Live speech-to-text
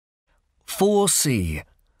4C.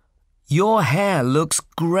 Your hair looks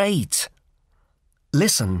great.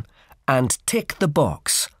 Listen and tick the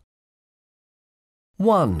box.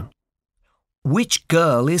 1. Which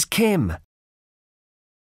girl is Kim?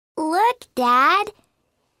 Look, Dad.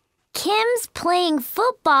 Kim's playing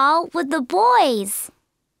football with the boys.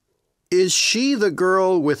 Is she the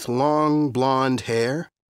girl with long blonde hair?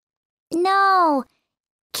 No,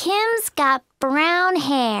 Kim's got brown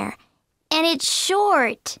hair, and it's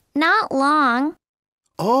short, not long.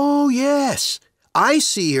 Oh, yes. I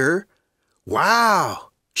see her.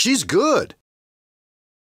 Wow, she's good.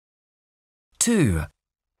 2.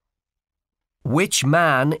 Which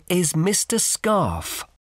man is Mr. Scarf?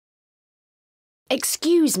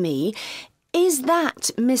 Excuse me, is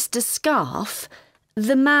that Mr. Scarf,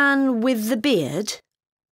 the man with the beard?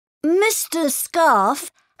 Mr.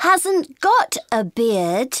 Scarf hasn't got a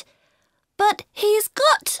beard, but he's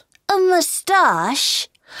got a moustache.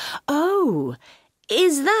 Oh,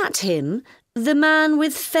 is that him, the man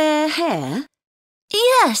with fair hair?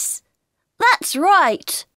 Yes, that's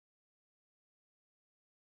right.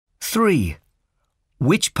 3.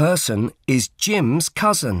 Which person is Jim's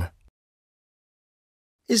cousin?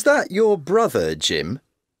 Is that your brother, Jim?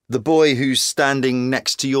 The boy who's standing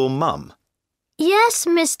next to your mum? Yes,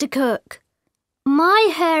 Mr. Cook.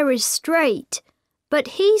 My hair is straight,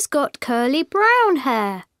 but he's got curly brown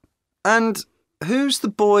hair. And who's the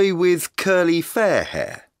boy with curly fair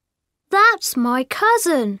hair? That's my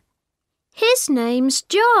cousin. His name's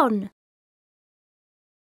John.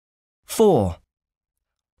 4.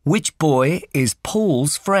 Which boy is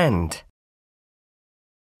Paul's friend?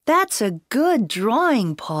 That's a good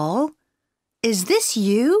drawing, Paul. Is this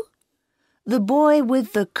you? The boy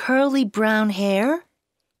with the curly brown hair?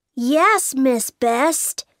 Yes, Miss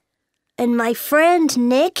Best. And my friend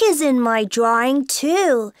Nick is in my drawing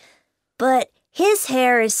too, but his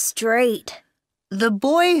hair is straight. The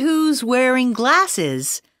boy who's wearing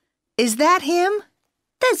glasses. Is that him?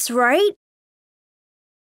 That's right.